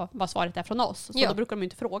vad svaret är från oss. Så då brukar de ju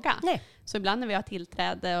inte fråga. Nej. Så ibland när vi har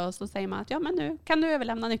tillträde och så säger man att men nu kan du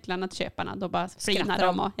överlämna nycklarna till köparna. Då bara flinar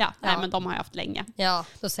de och nej men de har jag haft länge. Ja,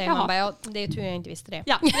 då säger man bara det är tur jag inte visste det.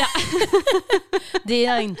 Ja. Det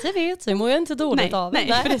jag inte vet så mår jag inte dåligt av.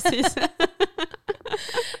 Nej, precis.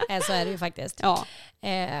 Så är det ju faktiskt. Ja.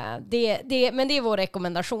 Men det är vår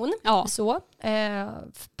rekommendation. Ja. Så,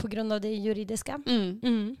 på grund av det juridiska.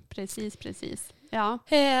 Precis. Ja.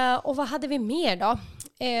 Och vad hade vi mer då?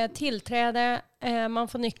 Tillträde, man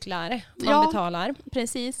får nycklar, man betalar.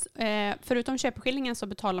 Precis. Förutom köpeskillingen så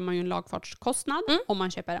betalar man ju en lagfartskostnad om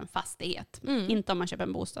man köper en fastighet. Inte om man köper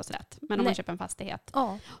en bostadsrätt, men om man köper en fastighet.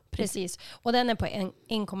 Ja, precis. Och den är på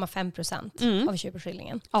 1,5% av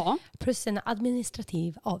köpeskillingen. Ja. Plus en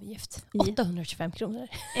administrativ avgift. 825 kronor.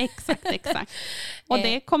 Exakt. Och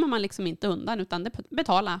det kommer man liksom inte undan, utan det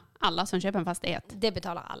betalar alla som köper en fastighet. Det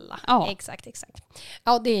betalar alla. Ja. Exakt.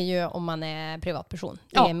 Ja, det är ju om man är privatperson.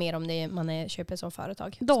 Det är mer om man köper som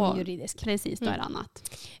företag. Då, som är juridisk. Precis, då är det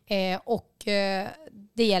annat. Och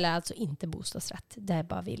det gäller alltså inte bostadsrätt. Det är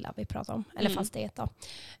bara villa vi pratar om. Eller fastighet då.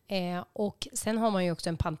 Och sen har man ju också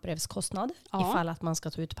en pantbrevskostnad. Ifall att man ska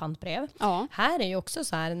ta ut pantbrev. Ja. Här är ju också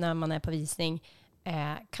så här när man är på visning.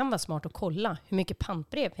 Kan vara smart att kolla hur mycket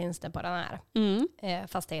pantbrev finns det på den här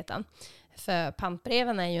fastigheten. För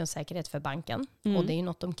pantbreven är ju en säkerhet för banken. Och det är ju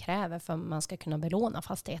något de kräver för att man ska kunna belåna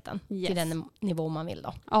fastigheten till den nivå man vill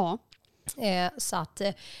då. Ja. Så att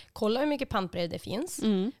kolla hur mycket pantbrev det finns.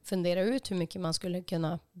 Fundera ut hur mycket man skulle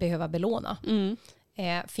kunna behöva belåna.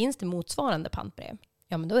 Finns det motsvarande pantbrev?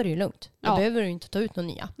 Ja, men då är det ju lugnt. Då behöver du inte ta ut några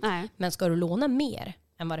nya. Nej. Men ska du låna mer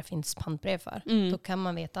än vad det finns pantbrev för, då kan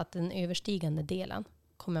man veta att den överstigande delen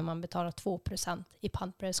kommer man betala 2% i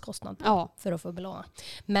pantbrevskostnad för att få belåna.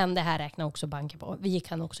 Men det här räknar också banken på. Vi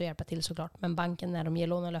kan också hjälpa till såklart. Men banken, när de ger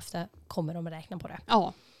lån och löfte, kommer de räkna på det.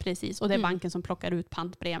 Ja, precis. Och det är banken som plockar ut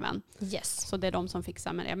pantbreven. Yes. Så det är de som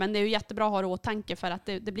fixar med det. Men det är ju jättebra att ha det i åtanke, för att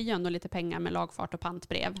det blir ju ändå lite pengar med lagfart och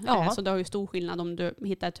pantbrev. Så det har ju stor skillnad om du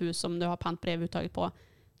hittar ett hus som du har pantbrev uttaget på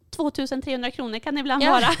 2300 kronor kan det ibland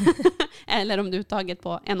vara. Eller om du uttaget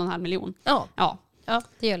på 1,5 miljon. Ja,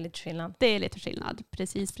 det gör lite skillnad. Det är lite skillnad,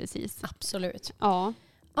 precis. Absolut. Ja,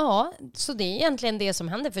 så det är egentligen det som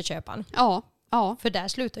händer för köparen. Ja. För där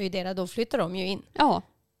slutar ju det, då flyttar de ju in. Ja,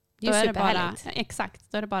 det är superhärligt.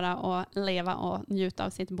 Exakt, då är det bara att leva och njuta av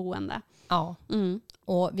sitt boende. Ja,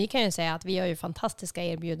 och vi kan ju säga att vi har ju fantastiska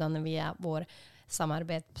erbjudanden via vår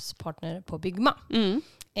samarbetspartner på Byggma.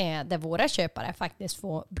 Där våra köpare faktiskt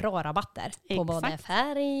får bra rabatter på både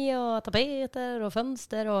färg och tapeter och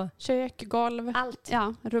fönster och kök, golv, allt.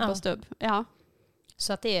 Ja, rubb och stubb. Ja.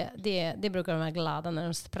 Så att det brukar de vara glada när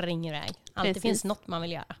de springer iväg. Alltid finns något man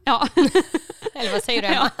vill göra. Ja. Eller vad säger du,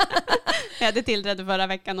 Emma? Jag hade tillträde förra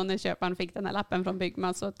veckan och när köparen fick den här lappen från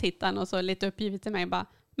Byggman så tittade han och så lite uppgivet till mig bara,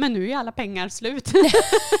 men nu är alla pengar slut.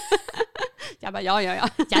 Jag bara, ja.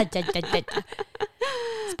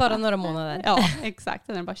 Spara några månader. Ja, exakt.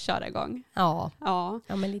 Den är bara köra igång. Ja,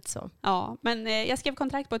 men lite så. Ja, men jag skrev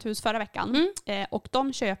kontrakt på ett hus förra veckan. Och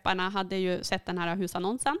de köparna hade ju sett den här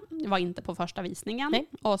husannonsen. Det var inte på första visningen. Nej.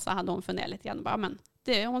 Och så hade hon funderat lite grann och bara, men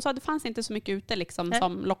hon sa att det fanns inte så mycket ute liksom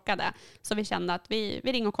som lockade. Så vi kände att vi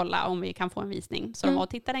ringer och kollar om vi kan få en visning. Så de var och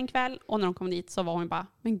tittade en kväll och när de kom dit så var hon bara,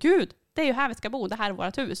 men gud, det är ju här vi ska bo. Det här är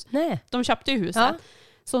vårt hus. Nej. De köpte ju huset. Ja.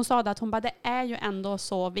 Så hon sa att hon bara, det är ju ändå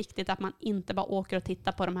så viktigt att man inte bara åker och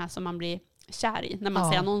tittar på de här som man blir kär i när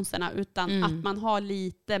man ser annonserna, utan att man har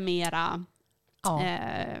lite mera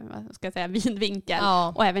vad ska jag säga, vidvinkel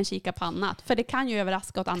och även kika på annat. För det kan ju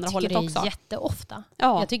överraska åt andra hållet också. Jag tycker det är jätteofta.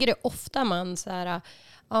 Ja. Jag tycker det är ofta man så här,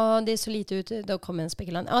 det är så lite ute, då kommer en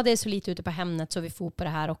spekulant. Det är så lite ute på Hemnet så vi får på det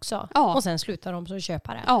här också. Och sen slutar de så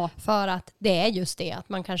köpa det. För att det är just det att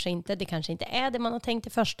man kanske inte är det man har tänkt i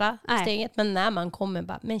första steget, men när man kommer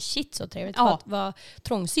bara, men shit så trevligt. Vad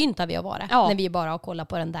trångsynta vi har varit när vi bara har kollat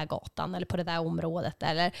på den där gatan eller på det där området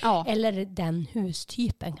eller den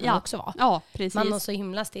hustypen kan det också vara. Ja, precis. Man har så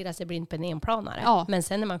himla stirrat sig blind på en enplanare. Men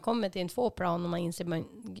sen när man kommer till en tvåplan och man inser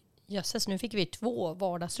jösses, nu fick vi 2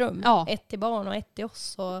 vardagsrum. Ett till barn och ett till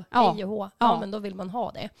oss och hej och hå. Men då vill man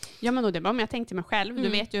ha det. Ja, men då det var om jag tänkte mig själv. Du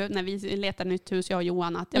vet ju när vi letar nytt hus, jag och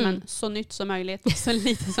Johan, att men, så nytt som möjligt, så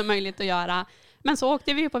lite som möjligt att göra. Men så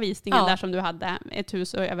åkte vi ju på visningen där som du hade, ett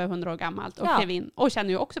hus över 100 år gammalt och klev in. Och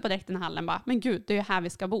kände ju också på direkten i hallen bara, men gud, det är ju här vi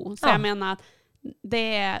ska bo. Så jag menar att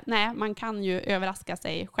man kan ju överraska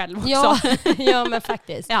sig själv också. Ja, men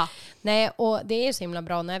faktiskt. Nej, och det är ju så himla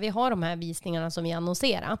bra när vi har de här visningarna som vi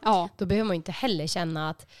annonserar. Då behöver man ju inte heller känna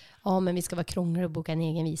att men vi ska vara krångliga och boka en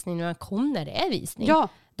egen visning. När man kommer när det är visning.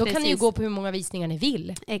 Då kan ni ju gå på hur många visningar ni vill.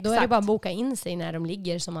 Exakt. Då är det bara att boka in sig när de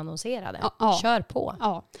ligger som annonserade. Kör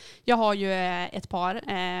på. Jag har ju ett par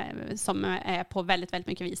som är på väldigt, väldigt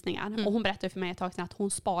mycket visningar. Och hon berättade för mig ett tag sedan att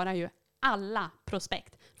hon sparar ju alla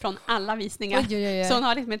prospekt från alla visningar. Oj. Så hon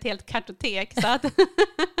har liksom ett helt kartotek. Så att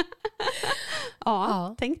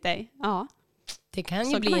tänk dig. Det kan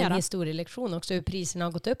ju bli en historielektion också hur priserna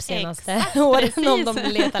har gått upp senaste åren om de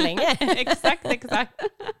letar länge. Exakt.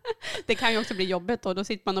 Det kan ju också bli jobbigt då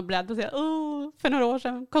sitter man och bläddrar och säger för några år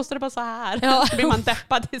sedan kostade det bara så här. Så blir man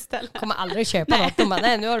deppad istället. Kommer aldrig köpa något. De bara,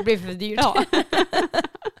 nej, nu har det blivit för dyrt.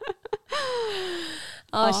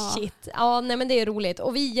 Shit. Nej, men det är roligt.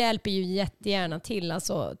 Och vi hjälper ju jättegärna till,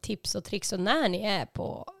 alltså tips och tricks. Och när ni är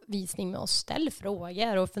på visning med oss, ställ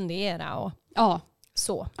frågor och fundera. Och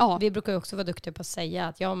så. Vi brukar ju också vara duktiga på att säga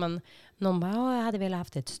att någon bara, jag hade velat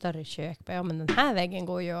haft ett större kök. Men den här vägen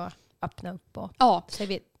går ju att öppna upp. Och så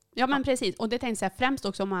vi. Ja, men precis. Och det tänkte jag främst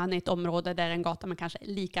också om man är i ett område där en gata med kanske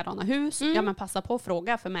likadana hus. Ja, men passa på att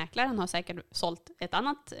fråga, för mäklaren har säkert sålt ett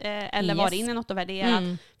annat eller varit inne i något och värderat.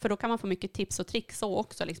 För då kan man få mycket tips och tricks så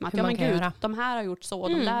också. Liksom, att de här har gjort så,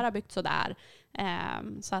 de där har byggt så där.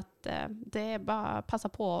 Så att det är bara passa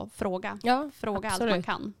på att fråga. Fråga absolut. Allt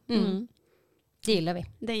man kan. Det gillar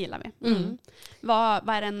vi. Vad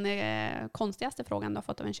är den konstigaste frågan du har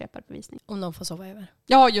fått av en köpare på visning? Om de får sova över.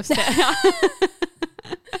 Ja, just det.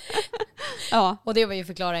 Och det var ju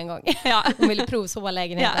förklara en gång. De ville provsova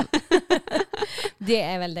lägenheten. Det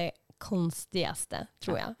är väl det konstigaste,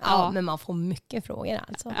 tror jag. Men man får mycket frågor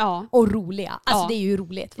alltså. Och roliga. Alltså det är ju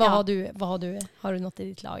roligt. Har du något i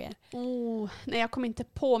ditt lager? Nej, jag kommer inte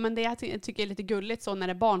på, men det jag tycker är lite gulligt så när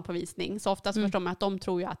det är barn på visning. Så oftast förstår man att de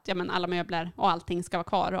tror ju att alla möbler och allting ska vara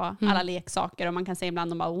kvar och alla leksaker. Och man kan säga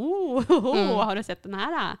ibland de bara, har du sett den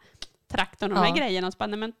här traktorn och de här grejerna? Och så bara,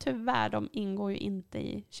 nej, men tyvärr, de ingår ju inte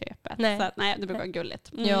i köpet. Nej. Så det brukar vara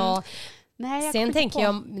gulligt. Nej, sen tänker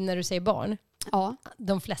jag, när du säger barn,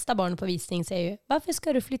 de flesta barn på visning säger ju, varför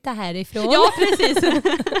ska du flytta härifrån? Ja, precis.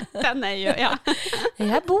 Den är ju,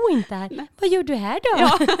 jag bor inte här. Nej. Vad gör du här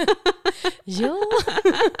då? Jo.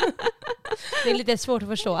 Det är lite svårt att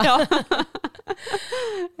förstå.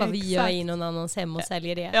 Vad vi gör i någon annans hem och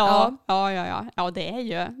säljer det. Ja, det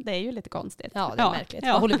är ju lite konstigt. Ja, det är märkligt.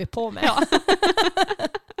 Vad håller vi på med?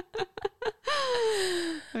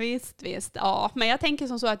 Visst. Ja, men jag tänker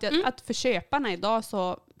som så att för köparna idag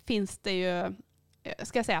så finns det ju,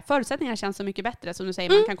 ska jag säga, förutsättningarna känns så mycket bättre. Som du säger,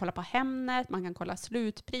 man kan kolla på Hemnet, man kan kolla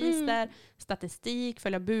slutpriser, statistik,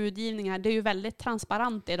 följa budgivningar. Det är ju väldigt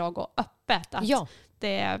transparent idag och öppet. Att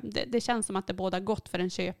det känns som att det båda gott för en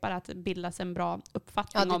köpare att bilda sig en bra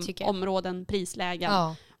uppfattning om områden, prislägen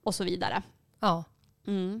och så vidare.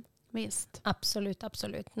 Visst. Absolut.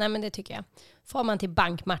 Nej, men det tycker jag. Får man till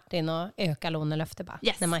Bank Martin och öka lånelöfte bara.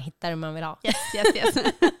 När man hittar det man vill ha. Yes.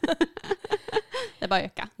 Det är bara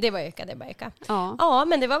öka. Det är bara öka. Ja,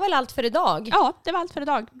 men det var väl allt för idag. Ja, det var allt för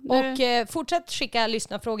idag. Och fortsätt skicka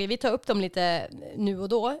lyssnarfrågor. Vi tar upp dem lite nu och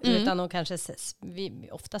då. Utan att kanske,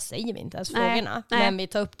 ofta säger vi inte ens frågorna. Men vi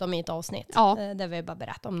tar upp dem i ett avsnitt. Där vi bara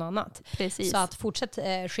berättar om något annat. Precis. Så att fortsätt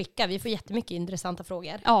skicka. Vi får jättemycket intressanta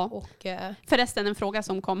frågor. Ja. Och, förresten en fråga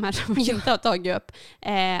som kom här som vi inte har tagit upp.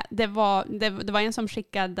 Det var en som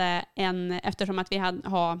skickade eftersom att vi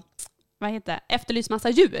har efterlyst massa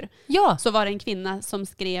djur. Ja. Så var det en kvinna som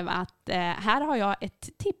skrev att här har jag ett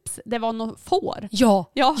tips. Det var något får.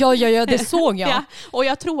 Ja, det såg jag. Ja. Och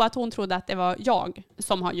jag tror att hon trodde att det var jag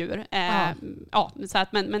som har djur. Så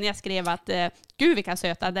att, men jag skrev att gud vilka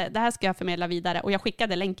söta, det här ska jag förmedla vidare. Och jag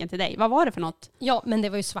skickade länken till dig. Vad var det för något? Ja, men det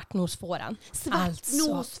var ju svartnosfåren.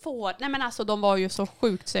 Svartnosfår. Nej men alltså de var ju så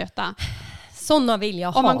sjukt söta. Sådana vill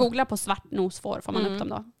jag ha. Om man googlar på svartnosfår får man upp dem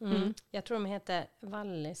då. Jag tror de heter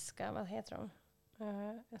valliska, vad heter de?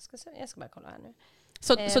 Jag ska bara kolla här nu.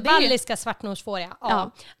 Så det valliska svartnosfår,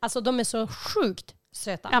 ja. Alltså de är så sjukt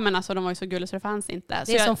söta. Ja men alltså de var ju så gulliga så det fanns inte.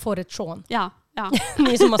 Det är som fåret shaun. Ja.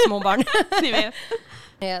 Ni som har små barn. Ni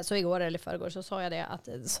vet. Så igår eller förrgår så sa jag det att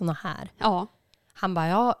såna här. Ja. Han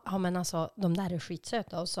bara, ja men alltså de där är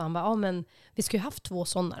skitsöta. Och så han bara, ja men vi ska ju haft 2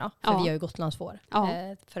 sådana då. För vi har ju gotlandsfår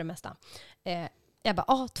för det mesta. Jag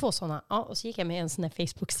bara, 2 sådana. Ja, och så gick jag med en sån här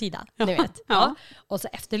Facebook-sida. Ni vet. Ja. Och så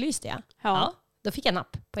efterlyste jag. Ja. Då fick jag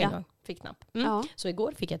napp på en gång. Fick napp. Så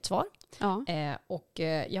igår fick jag ett svar. Och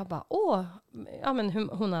jag bara, men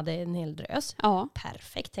hon hade en hel drös.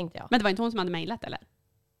 Perfekt tänkte jag. Men det var inte hon som hade mejlat eller?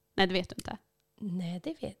 Nej, det vet du inte.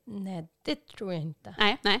 Nej, det tror jag inte.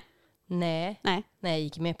 Nej. Nej, jag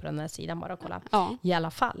gick med på den här sidan bara och kollade. I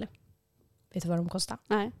alla fall. Vet du vad de kostar?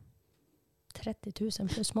 Nej. 30 000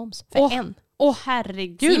 plus moms för en.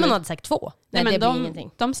 Herregud. Simon hade sagt 2. Nej, men det blir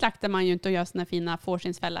ingenting. De slaktar man ju inte och gör såna fina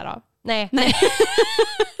fårskinsfällar av. Nej.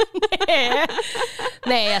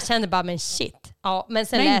 Nej, jag kände bara, men shit. Ja, men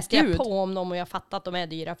sen läste jag på om dem och jag fattat att de är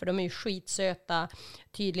dyra. För de är ju skitsöta.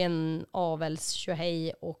 Tydligen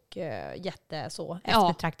avelstjohej och jätte så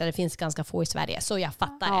eftertraktade. Det finns ganska få i Sverige. Så jag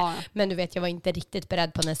fattar det. Men du vet, jag var inte riktigt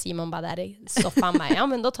beredd på när Simon bara där i soffan. Ja,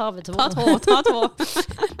 men då tar vi 2. Ta två.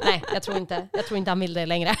 Nej, jag tror inte han vill det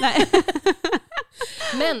längre. Nej.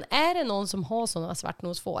 Men är det någon som har sådana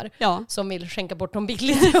svartnosfår som vill skänka bort dem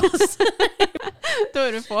billigt till oss? Då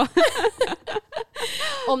är du på.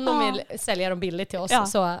 Om de vill sälja dem billigt till oss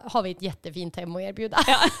så har vi ett jättefint hem att erbjuda.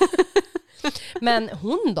 Men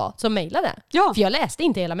hon då, som mejlade. För jag läste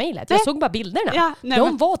inte hela mejlet. Jag såg bara bilderna.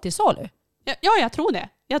 De var till salu. Ja, jag tror det.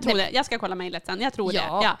 Jag ska kolla mejlet sen. Jag tror det.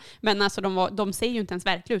 Ja. Men alltså de ser ju inte ens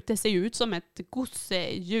verkliga ut. Det ser ju ut som ett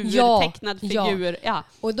gosedjur, tecknad figur. Ja.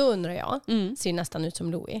 Och då undrar jag, ser nästan ut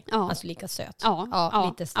som Louis. Alltså lika söt.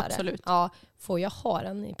 Lite större. Absolut. Får jag ha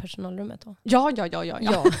den i personalrummet då? Ja.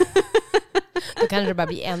 Då kan det bara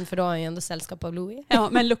bli en, för då har jag ändå sällskap av Louis. Ja,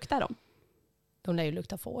 men luktar de? De lär ju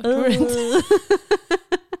lukta får, tror du inte?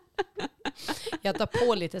 Jag tar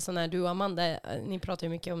på lite sån här, du och Amanda, ni pratar ju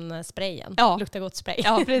mycket om den här sprayen. Luktar gott spray.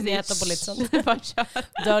 Ja, precis. Ni äter på lite sånt.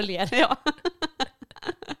 Döljer. Ja.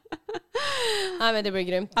 Nej, men det blir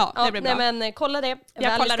grymt. Ja, det blir bra. Nej, men kolla det.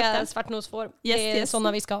 Jag kollar upp det. Svartnosfår. Det är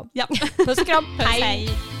sådana vi ska ha. Ja. Puss och kram. Hej.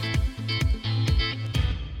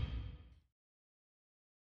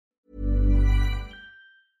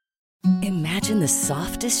 Imagine the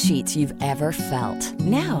softest sheets you've ever felt.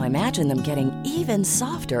 Now imagine them getting even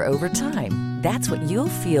softer over time. That's what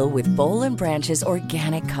you'll feel with Boll & Branch's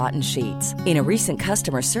organic cotton sheets. In a recent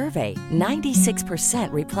customer survey,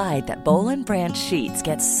 96% replied that Boll & Branch sheets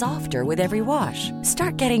get softer with every wash.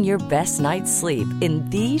 Start getting your best night's sleep in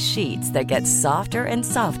these sheets that get softer and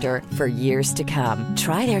softer for years to come.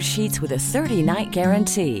 Try their sheets with a 30-night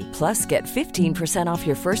guarantee. Plus, get 15% off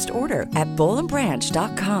your first order at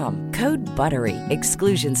bollandbranch.com. Code BUTTERY.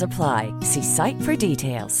 Exclusions apply. See site for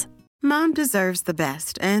details. Mom deserves the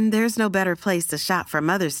best, and there's no better place to shop for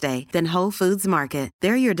Mother's Day than Whole Foods Market.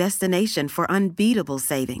 They're your destination for unbeatable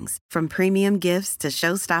savings, from premium gifts to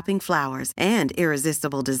show-stopping flowers and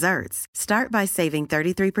irresistible desserts. Start by saving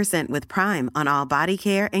 33% with Prime on all body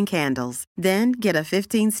care and candles. Then get a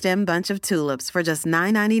 15-stem bunch of tulips for just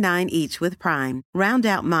 $9.99 each with Prime. Round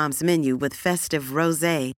out Mom's menu with festive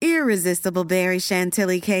rosé, irresistible berry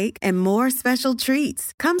chantilly cake, and more special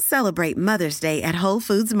treats. Come celebrate Mother's Day at Whole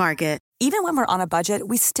Foods Market. Even when we're on a budget,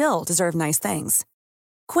 we still deserve nice things.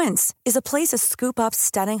 Quince is a place to scoop up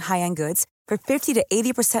stunning high-end goods for 50 to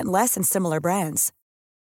 80% less than similar brands.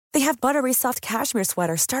 They have buttery soft cashmere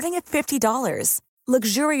sweaters starting at $50,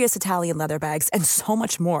 luxurious Italian leather bags, and so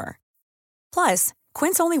much more. Plus,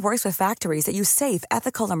 Quince only works with factories that use safe,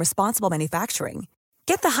 ethical, and responsible manufacturing.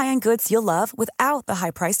 Get the high-end goods you'll love without the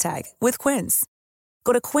high price tag with Quince.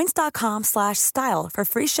 Go to quince.com/style for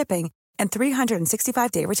free shipping and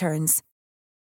 365-day returns.